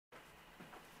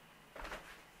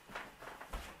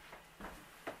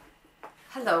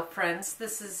Hello friends,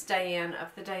 this is Diane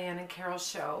of the Diane and Carol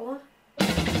Show.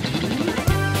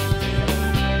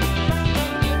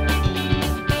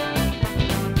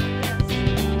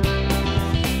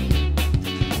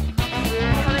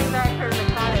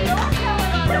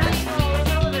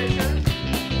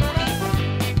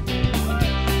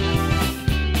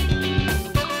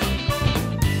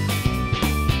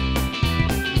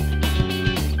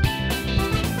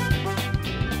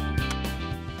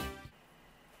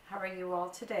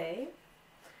 Today.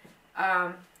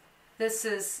 This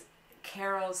is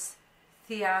Carol's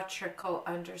theatrical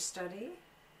understudy.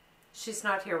 She's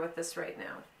not here with us right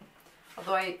now,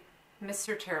 although I miss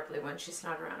her terribly when she's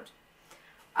not around.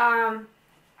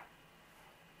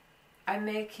 I'm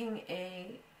making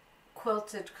a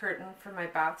quilted curtain for my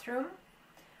bathroom.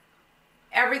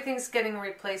 Everything's getting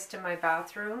replaced in my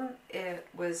bathroom. It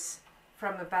was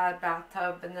from a bad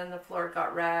bathtub, and then the floor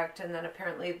got ragged, and then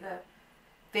apparently the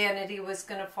vanity was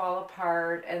going to fall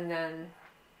apart, and then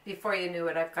before you knew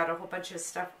it, I've got a whole bunch of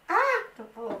stuff.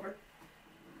 Don't fall over.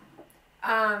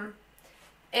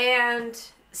 And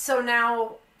so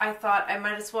now I thought I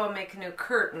might as well make a new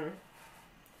curtain.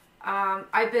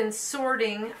 I've been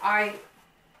sorting.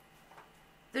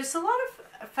 There's a lot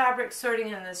of fabric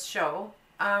sorting in this show.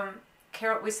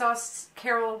 We saw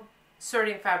Carol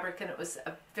sorting fabric, and it was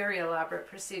a very elaborate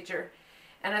procedure.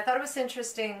 And I thought it was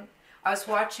interesting. I was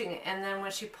watching it, and then when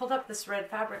she pulled up this red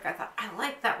fabric, I thought, I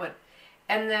like that one.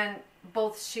 And then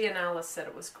both she and Alice said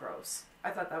it was gross. I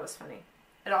thought that was funny.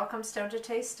 It all comes down to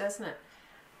taste, doesn't it?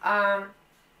 I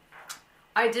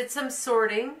did some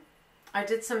sorting.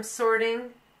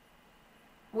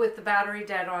 With the battery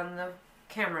dead on the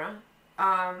camera.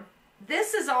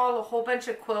 This is all a whole bunch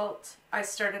of quilt. I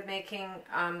started making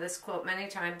this quilt many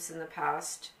times in the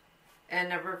past and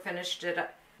never finished it.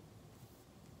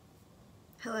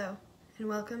 Hello, and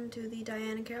welcome to the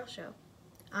Diane and Carol Show.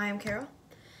 I am Carol,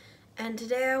 and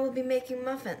today I will be making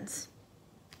muffins.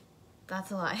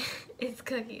 That's a lie. It's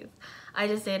cookies. I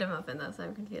just ate a muffin though, so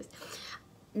I'm confused.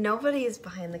 Nobody is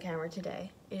behind the camera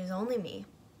today. It is only me.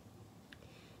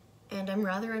 And I'm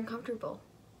rather uncomfortable.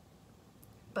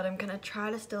 But I'm gonna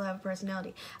try to still have a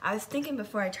personality. I was thinking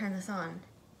before I turn this on,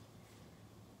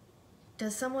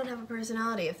 does someone have a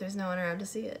personality if there's no one around to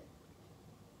see it?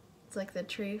 It's like the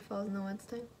tree falls in the woods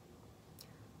thing.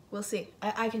 We'll see.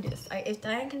 I can do this. If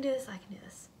Diane can do this, I can do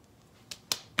this.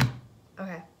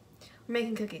 Okay. We're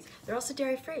making cookies. They're also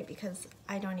dairy-free because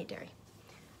I don't eat dairy.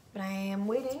 But I am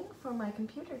waiting for my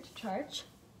computer to charge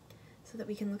so that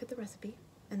we can look at the recipe,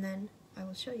 and then I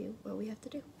will show you what we have to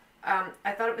do.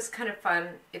 I thought it was kind of fun.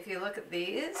 If you look at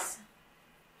these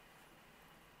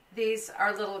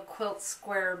are little quilt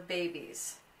square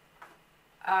babies.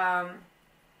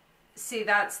 See,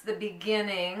 that's the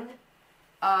beginning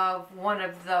of one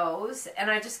of those,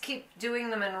 and I just keep doing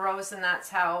them in rows, and that's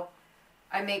how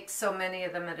I make so many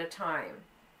of them at a time.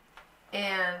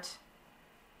 And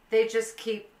they just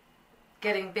keep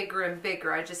getting bigger and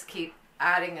bigger. I just keep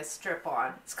adding a strip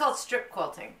on. It's called strip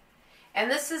quilting.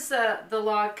 And this is the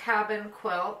log cabin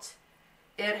quilt.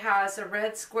 It has a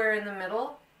red square in the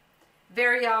middle.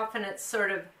 Very often it's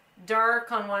sort of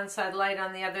dark on one side, light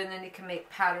on the other, and then you can make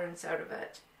patterns out of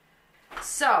it.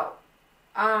 So,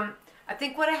 I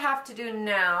think what I have to do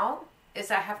now is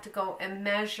I have to go and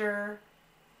measure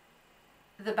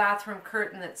the bathroom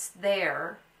curtain that's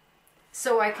there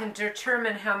so I can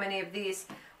determine how many of these.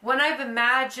 When I've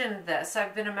imagined this,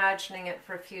 I've been imagining it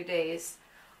for a few days,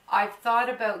 I've thought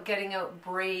about getting out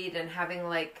braid and having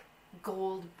like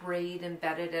gold braid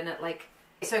embedded in it.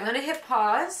 So I'm going to hit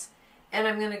pause, and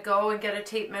I'm going to go and get a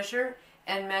tape measure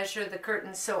and measure the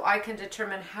curtain so I can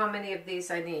determine how many of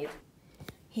these I need.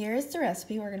 Here is the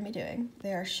recipe we're going to be doing.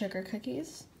 They are sugar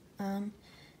cookies.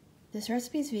 This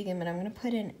recipe is vegan, but I'm going to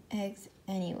put in eggs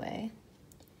anyway.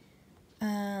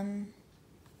 And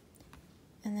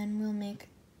then we'll make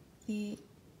the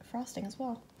frosting as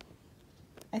well.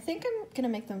 I think I'm going to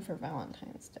make them for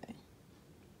Valentine's Day.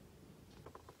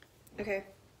 Okay,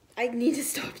 I need to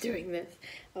stop doing this.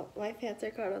 Oh, my pants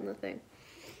are caught on the thing.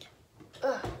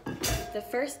 Ugh. The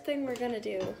first thing we're going to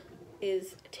do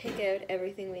is take out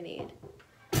everything we need.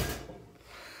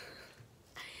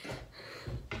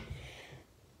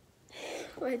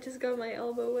 I just got my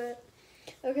elbow wet.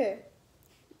 Okay.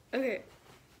 Okay.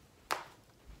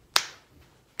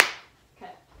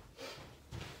 Okay.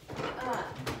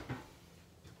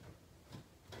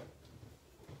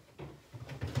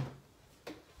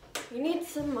 You need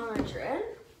some margarine.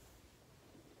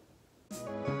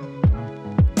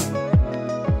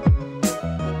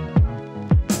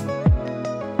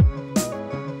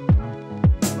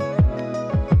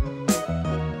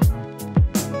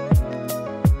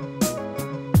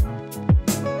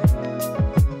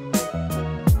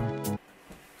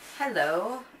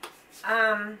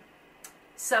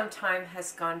 some time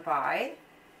has gone by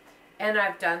and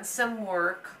I've done some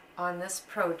work on this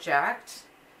project.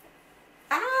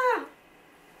 Ah!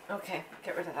 Okay,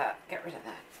 get rid of that, get rid of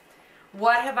that.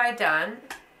 What have I done?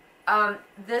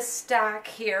 This stack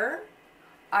here,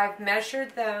 I've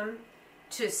measured them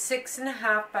to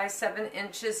 6.5 by 7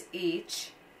 inches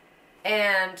each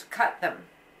and cut them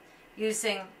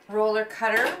using roller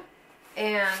cutter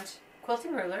and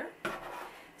quilting ruler.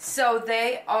 So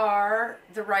they are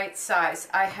the right size.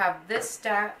 I have this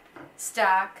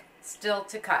stack still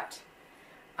to cut.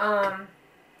 I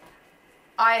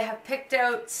have picked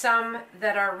out some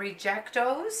that are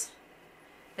rejectos.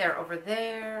 They're over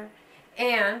there.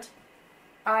 And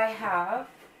I have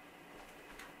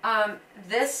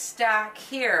this stack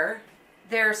here.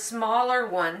 They're smaller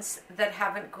ones that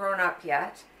haven't grown up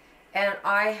yet. And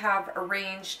I have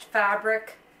arranged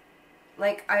fabric,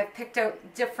 like I've picked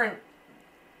out different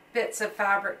bits of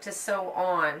fabric to sew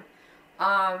on.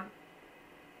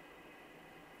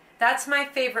 That's my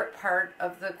favorite part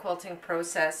of the quilting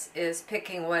process, is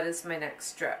picking what is my next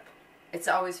strip. It's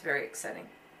always very exciting,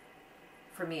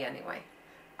 for me anyway.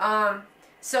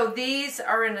 So these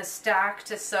are in a stack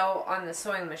to sew on the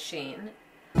sewing machine.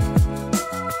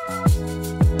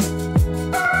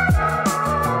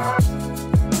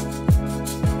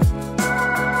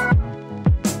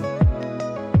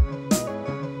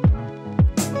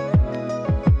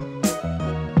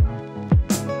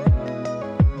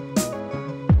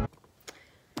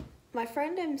 My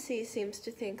friend MC seems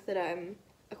to think that I'm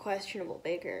a questionable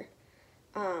baker,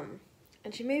 and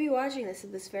she may be watching this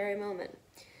at this very moment.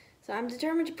 So I'm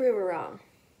determined to prove her wrong.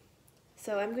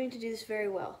 So I'm going to do this very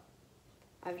well.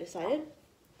 I've decided.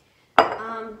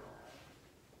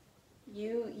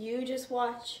 You just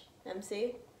watch,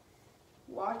 MC.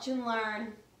 Watch and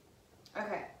learn.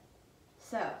 Okay,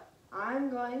 so I'm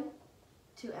going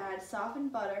to add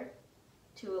softened butter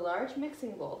to a large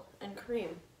mixing bowl and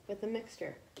cream with a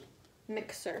mixer.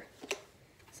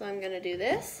 So I'm gonna do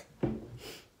this.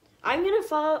 I'm gonna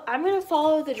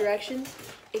follow the directions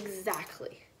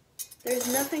exactly. There's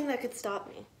nothing that could stop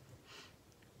me.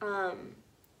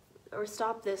 Or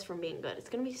stop this from being good. It's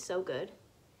gonna be so good.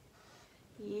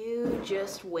 You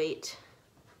just wait.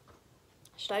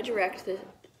 Should I direct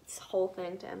this whole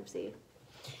thing to MC?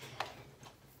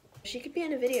 She could be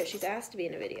in a video. She's asked to be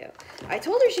in a video. I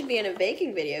told her she'd be in a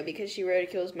baking video because she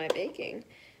ridicules my baking.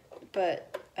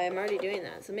 But I'm already doing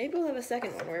that. So maybe we'll have a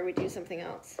second one where we do something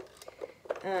else.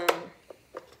 Or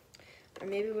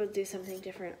maybe we'll do something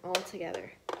different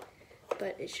altogether.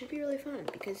 But it should be really fun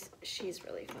because she's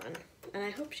really fun. And I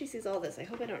hope she sees all this. I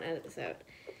hope I don't edit this out.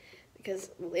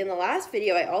 Because in the last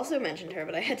video I also mentioned her,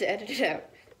 but I had to edit it out.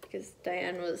 Because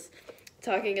Diane was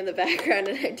talking in the background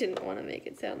and I didn't want to make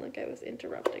it sound like I was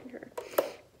interrupting her.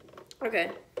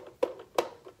 Okay.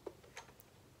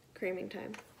 Creaming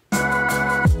time.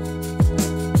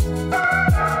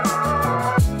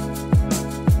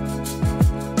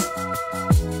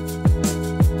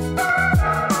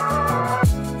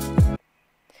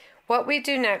 What we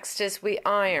do next is we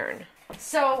iron.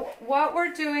 So what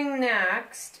we're doing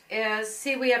next is,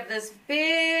 see, we have this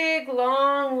big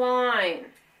long line,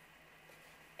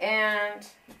 and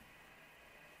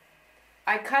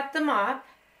I cut them up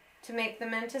to make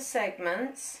them into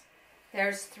segments.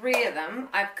 There's 3 of them.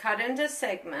 I've cut into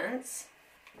segments,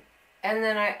 and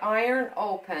then I iron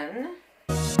open.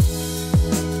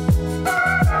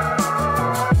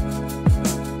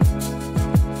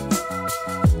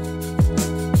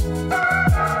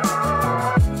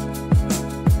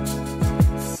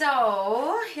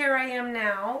 So here I am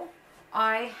now.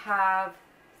 I have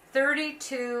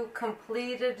 32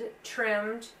 completed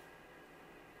trimmed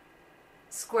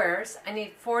squares. I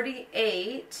need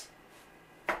 48.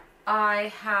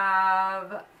 I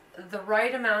have the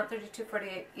right amount, 32,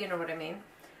 48, you know what I mean,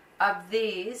 of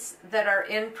these that are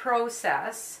in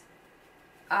process,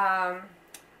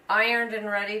 ironed and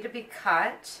ready to be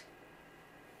cut.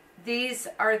 These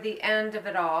are the end of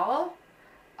it all.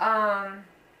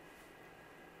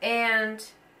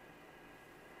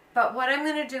 But what I'm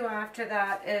going to do after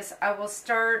that is I will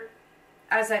start,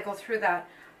 as I go through that,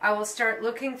 I will start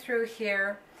looking through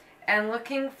here and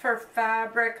looking for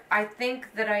fabric I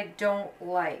think that I don't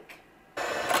like.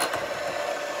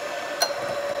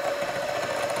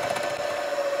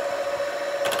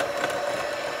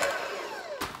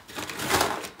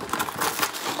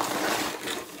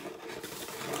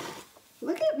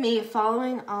 Look at me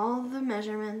following all the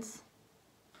measurements.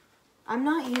 I'm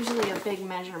not usually a big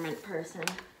measurement person.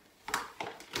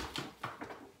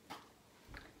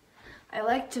 I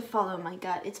like to follow my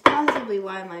gut. It's possibly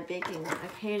why my baking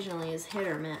occasionally is hit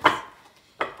or miss.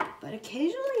 But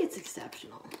occasionally it's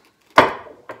exceptional.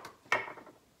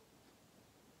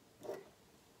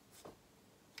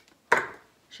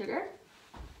 sugar.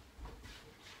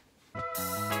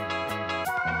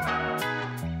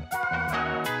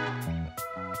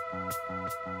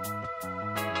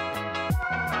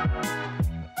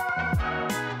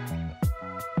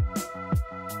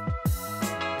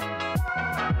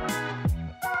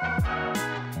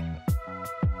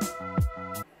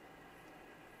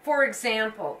 For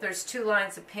example, there's 2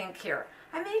 lines of pink here.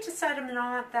 I may decide I'm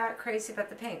not that crazy about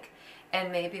the pink.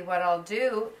 And maybe what I'll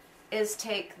do is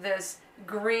take this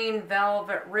green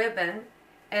velvet ribbon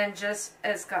and just,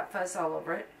 it's got fuzz all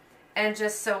over it, and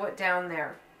just sew it down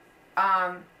there.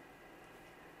 I've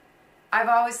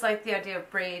always liked the idea of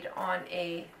braid on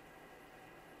a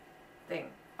thing,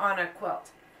 on a quilt.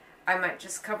 I might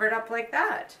just cover it up like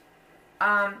that.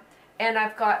 And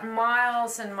I've got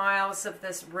miles and miles of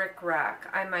this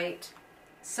rickrack. I might,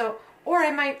 or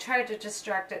I might try to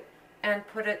distract it and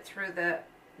put it through the,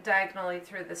 diagonally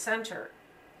through the center.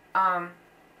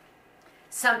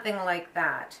 Something like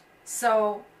that.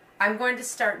 So I'm going to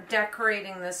start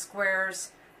decorating the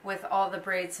squares with all the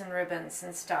braids and ribbons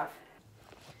and stuff.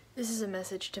 This is a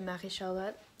message to Marie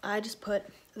Charlotte. I just put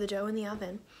the dough in the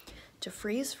oven to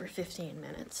freeze for 15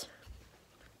 minutes.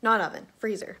 Not oven,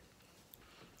 freezer.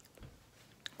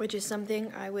 Which is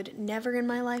something I would never in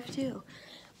my life do.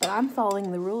 But I'm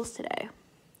following the rules today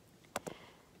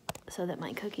so that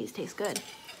my cookies taste good.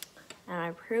 And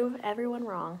I prove everyone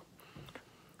wrong.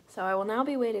 So I will now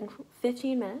be waiting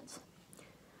 15 minutes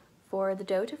for the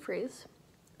dough to freeze,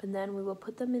 and then we will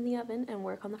put them in the oven and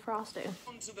work on the frosting.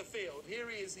 Onto the field. Here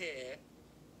he is here.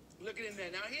 Look at him there.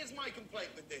 Now here's my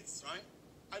complaint with this, right?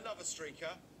 I love a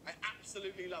streaker. I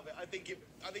absolutely love it. I think it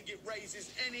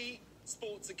raises any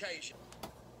sports occasion.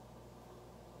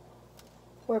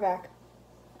 We're back.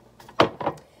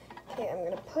 Okay, I'm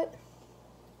gonna put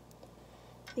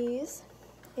these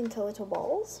into little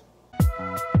balls.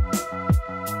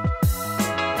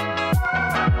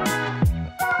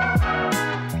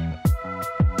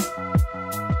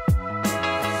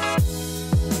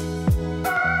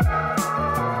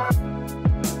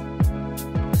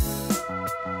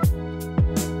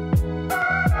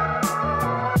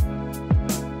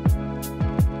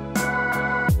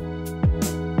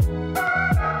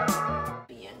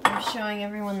 I'm showing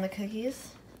everyone the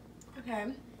cookies.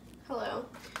 Okay. Hello.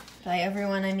 By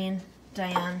everyone, I mean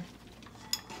Diane,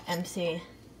 MC,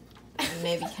 and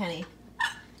maybe Kenny.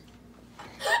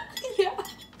 Yeah.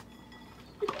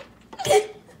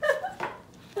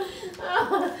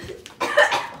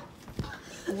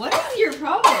 What is your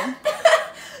problem?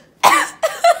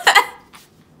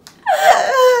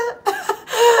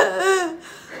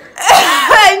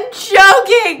 I'm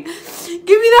joking!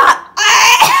 Give me that!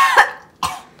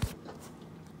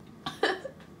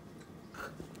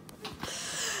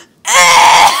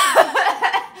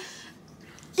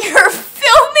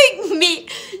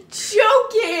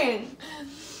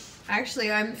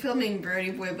 Actually, I'm filming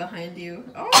Birdie Boy behind you.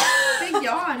 Oh, big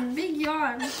yawn, big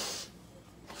yawn.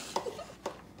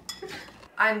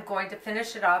 I'm going to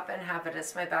finish it up and have it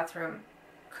as my bathroom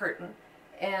curtain.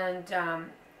 And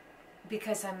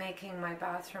because I'm making my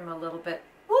bathroom a little bit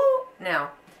woo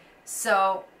now.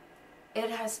 So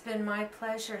it has been my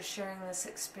pleasure sharing this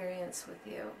experience with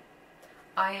you.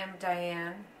 I am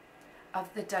Diane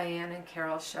of the Diane and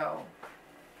Carol Show.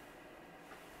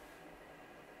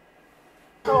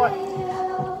 Go on.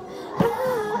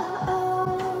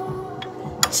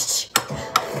 It's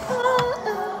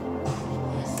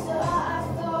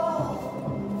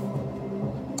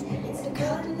the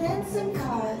continents and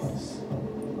cars,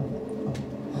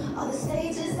 all the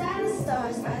stages and the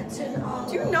stars that turn all.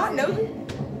 Do you not know?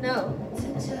 No.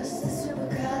 To just a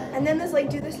supercut. And then there's like,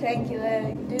 do the stanky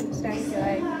leg, do the stanky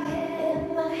leg.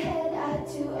 In my head, I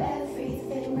do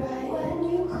everything right. When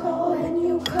you call,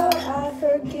 I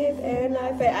forgive and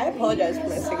I forget. I apologize for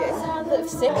my singing. I'm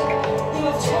sick.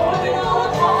 you've torn all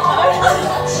apart.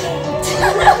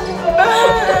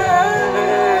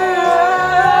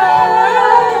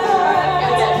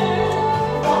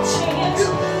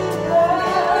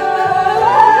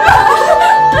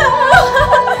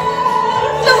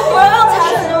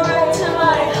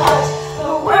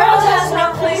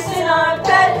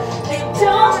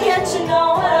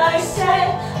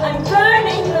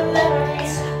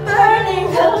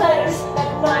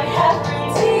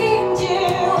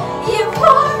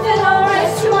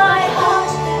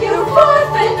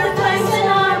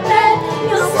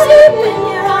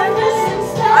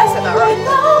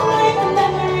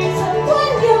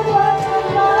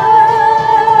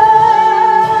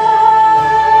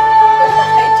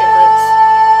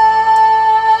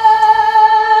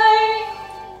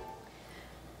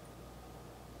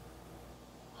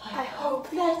 I hope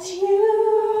that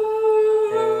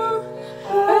you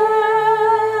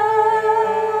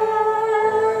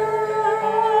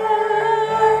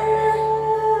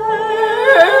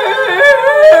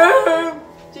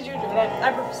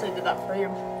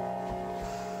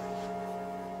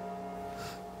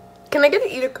Can I get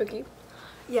to eat a cookie?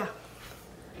 Yeah.